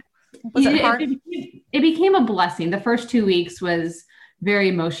 Was it hard? It became a blessing. The first 2 weeks was very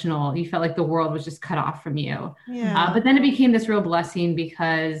emotional. You felt like the world was just cut off from you. Yeah. But then it became this real blessing,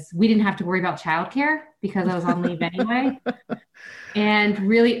 because we didn't have to worry about childcare, because I was on leave anyway, and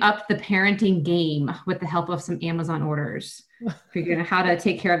really upped the parenting game with the help of some Amazon orders, figuring out how to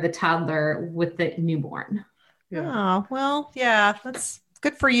take care of the toddler with the newborn. Yeah. Oh, well, yeah, that's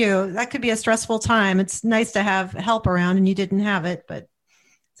good for you. That could be a stressful time. It's nice to have help around, and you didn't have it, but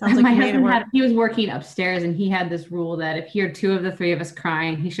sounds like my you made it work. husband he was working upstairs, and he had this rule that if he heard two of the three of us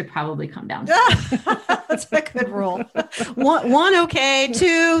crying, he should probably come downstairs. That's a good rule. One, okay.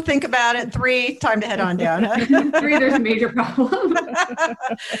 2, think about it. 3, time to head on down. 3, there's a major problem.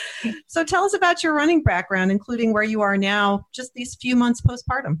 So tell us about your running background, including where you are now, just these few months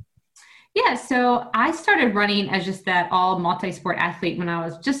postpartum. Yeah, so I started running as just that all multi-sport athlete when I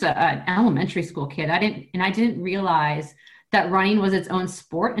was just an elementary school kid. I didn't realize that running was its own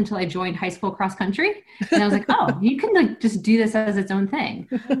sport until I joined high school cross country. And I was like, oh, you can like just do this as its own thing.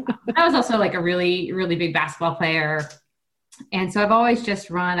 I was also like a really, really big basketball player. And so I've always just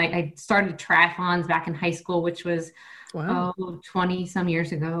run. I started triathlons back in high school, which was 20 some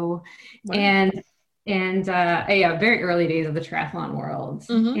years ago. Wow. And very early days of the triathlon world.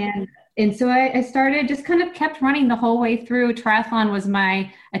 Mm-hmm. And so I started, just kind of kept running the whole way through. Triathlon was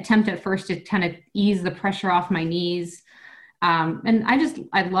my attempt at first to kind of ease the pressure off my knees. And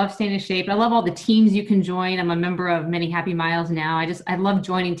I love staying in shape. I love all the teams you can join. I'm a member of many Happy Miles now. I love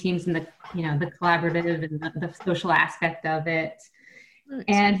joining teams in the collaborative and the social aspect of it. Nice.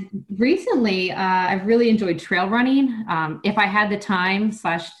 And recently, I've really enjoyed trail running. If I had the time /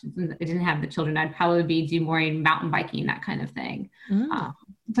 I didn't have the children, I'd probably be doing more mountain biking, that kind of thing.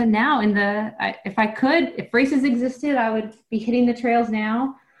 But now if races existed, I would be hitting the trails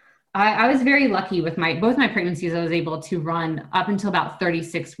now. I was very lucky with both my pregnancies. I was able to run up until about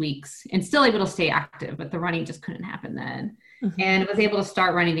 36 weeks and still able to stay active, but the running just couldn't happen then. Mm-hmm. And was able to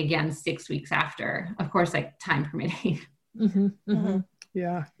start running again 6 weeks after, of course, like time permitting. Mm-hmm. Mm-hmm.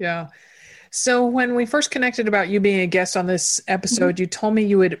 Yeah. So when we first connected about you being a guest on this episode, you told me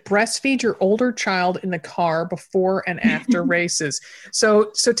you would breastfeed your older child in the car before and after races.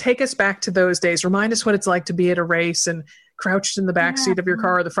 So take us back to those days. Remind us what it's like to be at a race and crouched in the back seat of your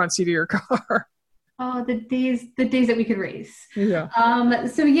car or the front seat of your car. Oh, the days that we could race. Yeah.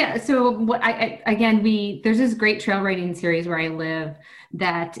 So what there's this great trail riding series where I live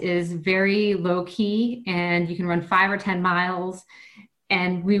that is very low key, and you can run 5 or 10 miles.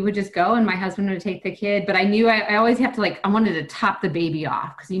 And we would just go, and my husband would take the kid. But I knew I always have to I wanted to top the baby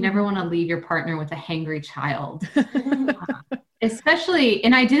off, because you never want to leave your partner with a hangry child. Especially,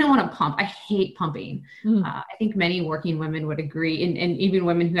 and I didn't want to pump. I hate pumping. I think many working women would agree, and even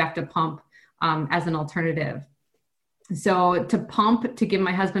women who have to pump as an alternative. So to pump, to give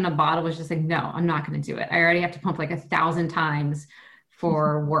my husband a bottle was just like, no, I'm not going to do it. I already have to pump 1,000 times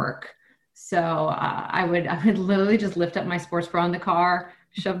for work. So I would literally just lift up my sports bra in the car,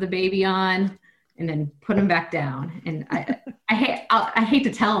 shove the baby on, and then put him back down. And I hate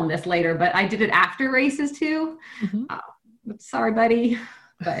to tell him this later, but I did it after races too. Mm-hmm. Sorry, buddy,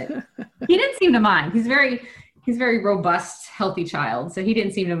 but he didn't seem to mind. He's very robust, healthy child, so he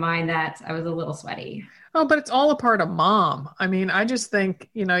didn't seem to mind that I was a little sweaty. Oh, but it's all a part of mom. I mean, I just think,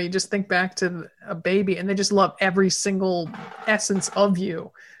 you just think back to a baby and they just love every single essence of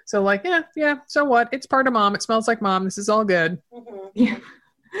you. So yeah, so what? It's part of mom. It smells like mom. This is all good. Mm-hmm. Yeah.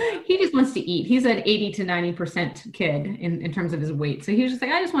 He just wants to eat. He's an 80 to 90% kid in terms of his weight. So he was just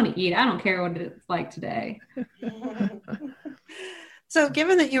like, I just want to eat. I don't care what it's like today. So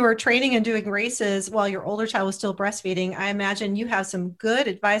given that you were training and doing races while your older child was still breastfeeding, I imagine you have some good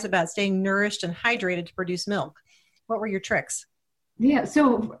advice about staying nourished and hydrated to produce milk. What were your tricks? Yeah,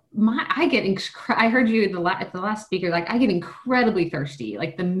 so I heard you at the last speaker, I get incredibly thirsty,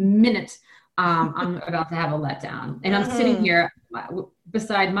 the minute I'm about to have a letdown. And I'm sitting here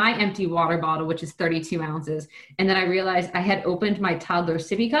beside my empty water bottle, which is 32 ounces. And then I realized I had opened my toddler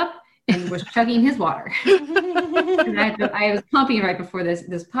sippy cup and was chugging his water. And I was pumping right before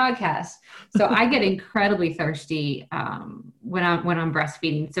this podcast. So I get incredibly thirsty when I'm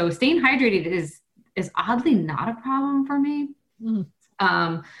breastfeeding. So staying hydrated is oddly not a problem for me. Mm.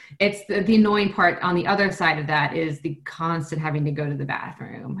 It's the annoying part on the other side of that is the constant having to go to the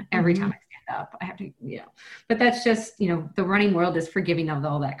bathroom every time I stand up. I have to, but that's just, the running world is forgiving of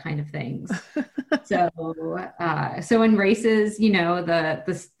all that kind of things. So in races,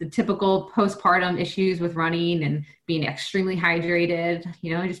 the typical postpartum issues with running and being extremely hydrated,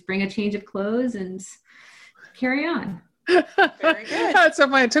 just bring a change of clothes and carry on. Very good. That's so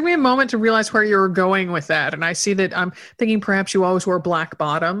funny. It took me a moment to realize where you were going with that. And I see that I'm thinking perhaps you always wore black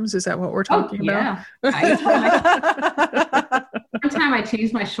bottoms. Is that what we're talking about? One time I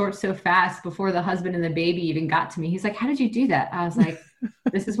changed my shorts so fast before the husband and the baby even got to me. He's like, how did you do that? I was like,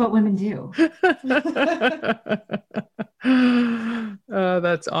 this is what women do. Oh,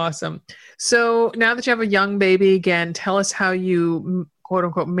 that's awesome. So now that you have a young baby, again, tell us how you quote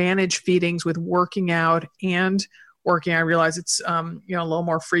unquote manage feedings with working out and working. I realize it's, a little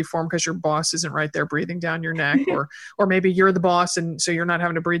more free form because your boss isn't right there breathing down your neck, or maybe you're the boss and so you're not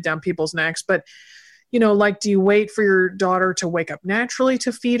having to breathe down people's necks. But, do you wait for your daughter to wake up naturally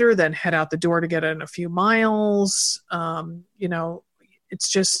to feed her, then head out the door to get in a few miles? It's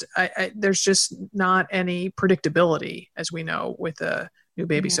just, there's just not any predictability, as we know, with a new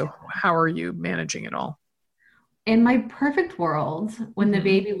baby. Yeah. So how are you managing it all? In my perfect world, when the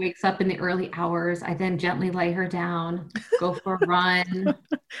baby wakes up in the early hours, I then gently lay her down, go for a run.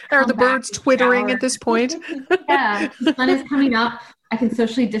 Are the birds twittering at this point? Yeah, the sun is coming up. I can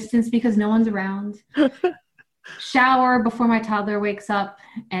socially distance because no one's around. Shower before my toddler wakes up.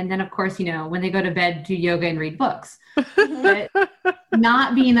 And then, of course, when they go to bed, do yoga and read books. But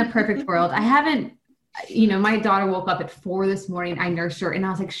not being the perfect world. I haven't, my daughter woke up at 4 this morning. I nursed her and I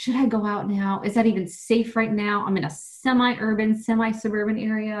was like, should I go out now? Is that even safe right now? I'm in a semi-urban, semi-suburban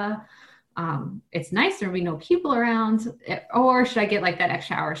area. It's nice. There'll be no people around. Or should I get like that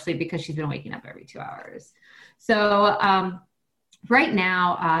extra hour of sleep because she's been waking up every 2 hours? So, right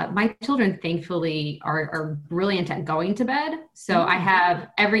now, my children, thankfully, are brilliant at going to bed. So I have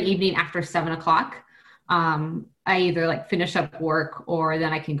every evening after 7 o'clock, I either finish up work or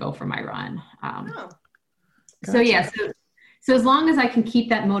then I can go for my run. Gotcha. So as long as I can keep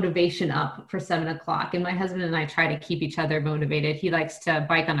that motivation up for 7 o'clock, and my husband and I try to keep each other motivated. He likes to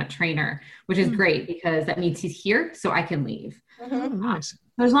bike on a trainer, which is great because that means he's here so I can leave. Nice.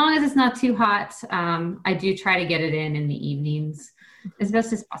 So as long as it's not too hot, I do try to get it in the evenings as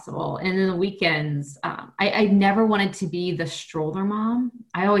best as possible. And in the weekends, I never wanted to be the stroller mom.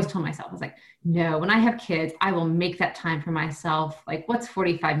 I always told myself, I was like, no, when I have kids, I will make that time for myself. Like, what's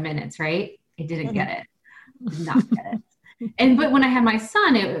 45 minutes, right? I didn't get it. Did not get it. But when I had my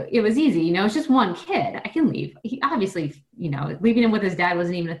son, it was easy. It's just one kid. I can leave. He obviously, leaving him with his dad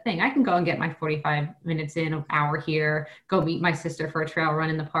wasn't even a thing. I can go and get my 45 minutes in, an hour here, go meet my sister for a trail run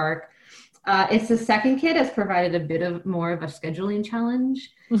in the park. It's the second kid has provided a bit of more of a scheduling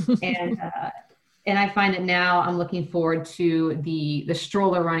challenge. And I find that now I'm looking forward to the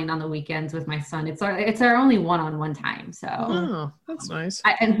stroller running on the weekends with my son. It's our only one-on-one time. So that's nice.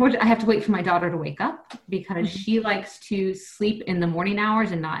 Unfortunately, I have to wait for my daughter to wake up because she likes to sleep in the morning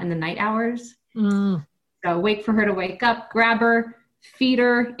hours and not in the night hours. So wait for her to wake up, grab her, feed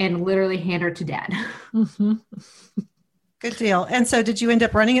her, and literally hand her to dad. Good deal. And so did you end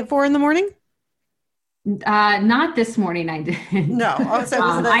up running at 4 in the morning? Not this morning. I did. No.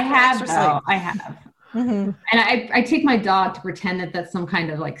 I have. And I take my dog to pretend that that's some kind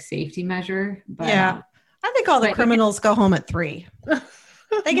of safety measure. But, yeah. I think all the criminals go home at 3.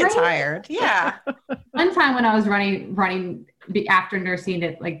 They get tired. Yeah. One time when I was running after nursing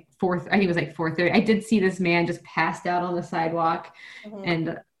at 4, I think it was 4:30, I did see this man just passed out on the sidewalk.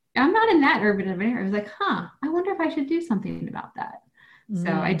 And I'm not in that urban area. I was like, I wonder if I should do something about that. So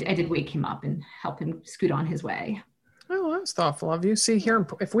I did wake him up and help him scoot on his way. Oh, that's thoughtful of you. See, here,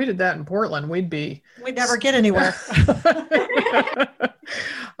 if we did that in Portland, we'd never get anywhere.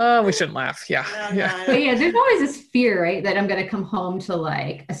 We shouldn't laugh. Yeah. Yeah. But yeah, there's always this fear, right? That I'm going to come home to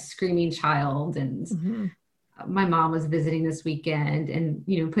a screaming child. And my mom was visiting this weekend and,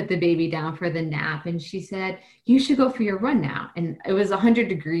 put the baby down for the nap. And she said, you should go for your run now. And it was 100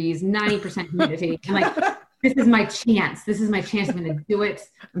 degrees, 90% humidity. I'm this is my chance. I'm going to do it.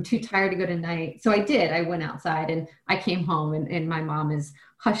 I'm too tired to go tonight. So I did. I went outside and I came home and my mom is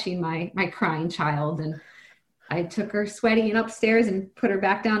hushing my crying child. And I took her sweaty and upstairs and put her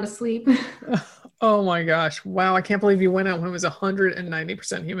back down to sleep. Oh my gosh. Wow. I can't believe you went out when it was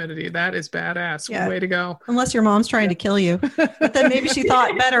 190% humidity. That is badass. Yeah. Way to go. Unless your mom's trying to kill you. But then maybe she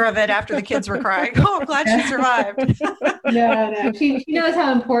thought better of it after the kids were crying. Oh, I'm glad she survived. No. She knows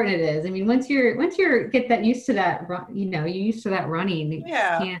how important it is. I mean, once you're get that used to that, you're used to that running.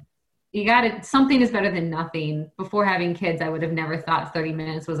 Yeah. You got it. Something is better than nothing. Before having kids, I would have never thought 30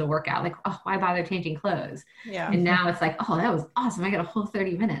 minutes was a workout. Why bother changing clothes? Yeah. And now it's that was awesome. I got a whole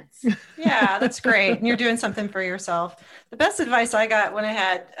 30 minutes. Yeah, that's great. And you're doing something for yourself. The best advice I got when I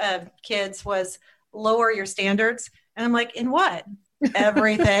had kids was lower your standards. And I'm like, in what?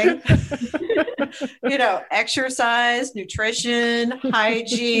 Everything. Exercise, nutrition,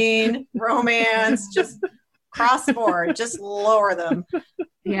 hygiene, romance, just cross the board, just lower them.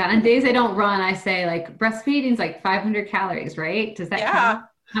 Yeah. On days I don't run, I say breastfeeding's 500 calories, right? Does that count?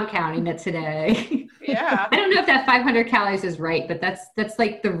 I'm counting it today. Yeah. I don't know if that 500 calories is right, but that's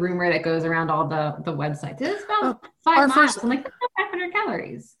the rumor that goes around all the websites. It's about 5 miles. I'm like, that's not 500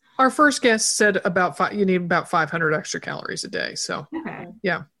 calories. Our first guest said you need about 500 extra calories a day. So okay.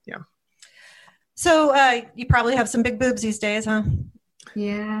 Yeah. So you probably have some big boobs these days, huh?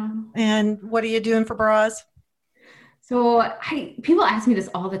 Yeah. And what are you doing for bras? So people ask me this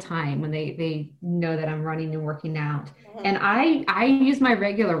all the time when they know that I'm running and working out. And I use my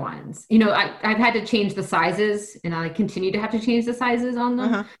regular ones. You know, I've had to change the sizes, and I continue to have to change the sizes on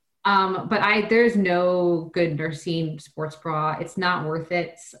them. But there's no good nursing sports bra. It's not worth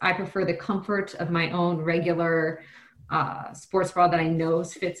it. I prefer the comfort of my own regular sports bra that I know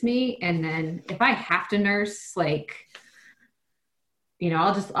fits me. And then if I have to nurse, like, you know,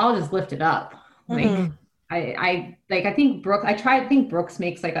 I'll just lift it up. Like, I think Brooks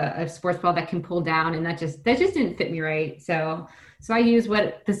makes like a sports bra that can pull down, and that just didn't fit me right. So I use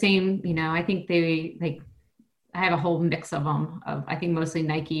the same, you know, I think I have a whole mix of them, I think mostly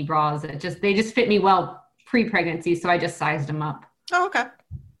Nike bras that they just fit me well pre-pregnancy. So I just sized them up. Oh, okay.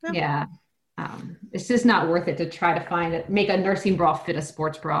 Yeah. It's just not worth it to try to make a nursing bra fit a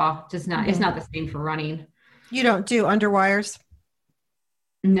sports bra. It's not the same for running. You don't do underwires?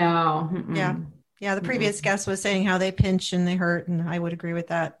 No. Yeah. The previous guest was saying how they pinch and they hurt, and I would agree with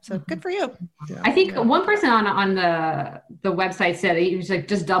that. So good for you. Yeah. I think one person on the website said he was like,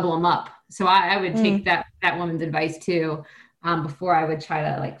 just double them up. So I would take that woman's advice too, before I would try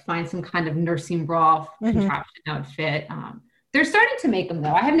to like find some kind of nursing bra contraption that would fit. They're starting to make them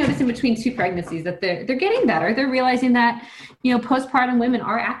though. I have noticed in between 2 pregnancies that they're getting better. They're realizing that, you know, postpartum women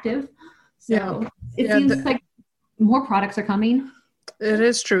are active. So it seems like more products are coming. It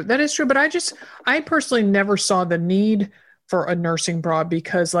is true. That is true. But I personally never saw the need for a nursing bra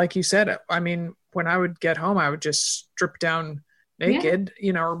because, like you said, I mean, when I would get home, I would just strip down naked,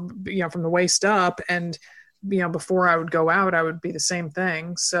 you know, from the waist up. And, you know, before I would go out, I would be the same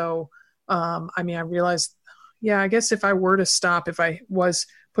thing. So, I mean, I realized, I guess if I were to stop, if I was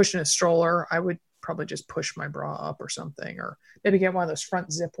pushing a stroller, I would probably just push my bra up or something, or maybe get one of those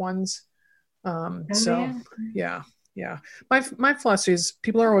front zip ones. Yeah. My philosophy is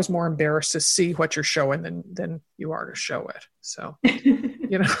people are always more embarrassed to see what you're showing than you are to show it. So,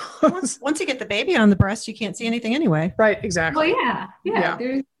 you know, once you get the baby on the breast, you can't see anything anyway. Right. Exactly. Well, yeah.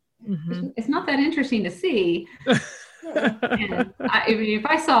 It's not that interesting to see. And I mean, if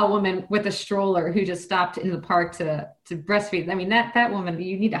I saw a woman with a stroller who just stopped in the park to breastfeed, I mean, that woman,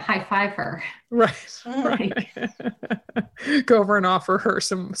 you need to high five her. Right. Go over and offer her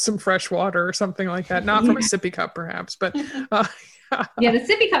some fresh water or something like that. Not from a sippy cup, perhaps, but the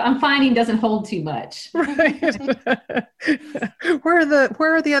sippy cup I'm finding doesn't hold too much. Right. Where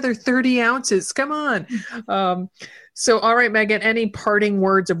are the other 30 ounces? Come on. So, all right, Megan, any parting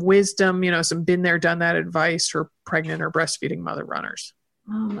words of wisdom, you know, some been there, done that advice for pregnant or breastfeeding mother runners?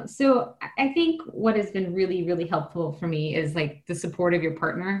 So I think what has been really, really helpful for me is like the support of your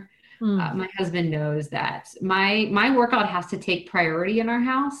partner. My husband knows that my workout has to take priority in our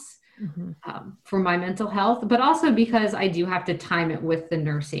house for my mental health, but also because I do have to time it with the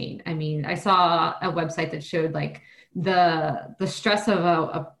nursing. I mean, I saw a website that showed like the stress of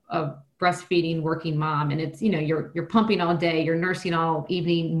a breastfeeding working mom, and it's, you know, you're pumping all day, you're nursing all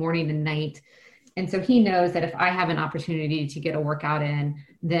evening, morning and night. And so he knows that if I have an opportunity to get a workout in,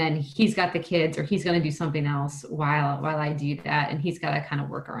 then he's got the kids or he's going to do something else while I do that. And he's got to kind of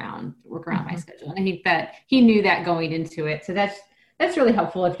work around my schedule. And I think that he knew that going into it. So that's really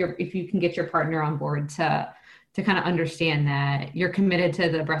helpful if you can get your partner on board to kind of understand that you're committed to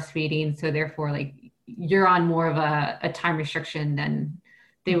the breastfeeding. So therefore, like, you're on more of a time restriction than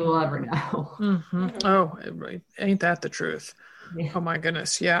they will ever know. Oh, ain't that the truth? Yeah. Oh my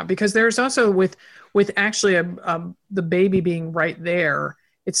goodness. Yeah. Because there's also with actually the baby being right there,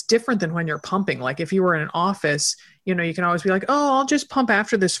 it's different than when you're pumping. Like if you were in an office, you know, you can always be like, oh, I'll just pump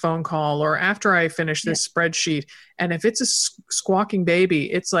after this phone call or after I finish this spreadsheet. And if it's a squawking baby,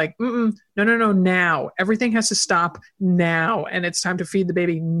 it's like, no, now. Everything has to stop now. And it's time to feed the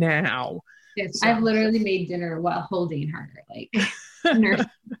baby now. Yes, so. I've literally made dinner while holding her. Like,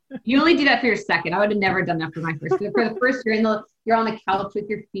 you only do that for your second. I would have never done that for my first. For the first, you're on the couch with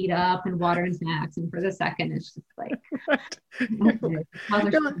your feet up and water and snacks, and for the second, it's just like,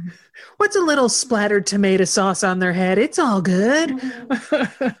 what's a little splattered tomato sauce on their head? It's all good.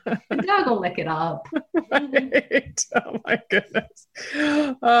 The dog will lick it up. Right. Oh my goodness.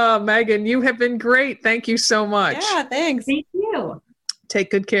 Megan, you have been great. Thank you so much. Yeah, thanks. Thank you.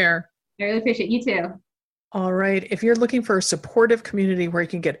 Take good care. I really appreciate you too. All right. If you're looking for a supportive community where you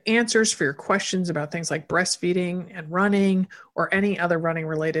can get answers for your questions about things like breastfeeding and running or any other running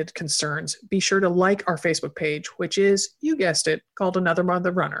related concerns, be sure to like our Facebook page, which is, you guessed it, called Another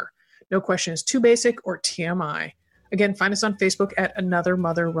Mother Runner. No question is too basic or TMI. Again, find us on Facebook at Another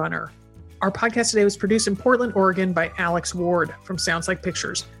Mother Runner. Our podcast today was produced in Portland, Oregon by Alex Ward from Sounds Like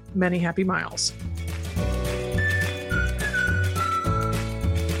Pictures. Many happy miles.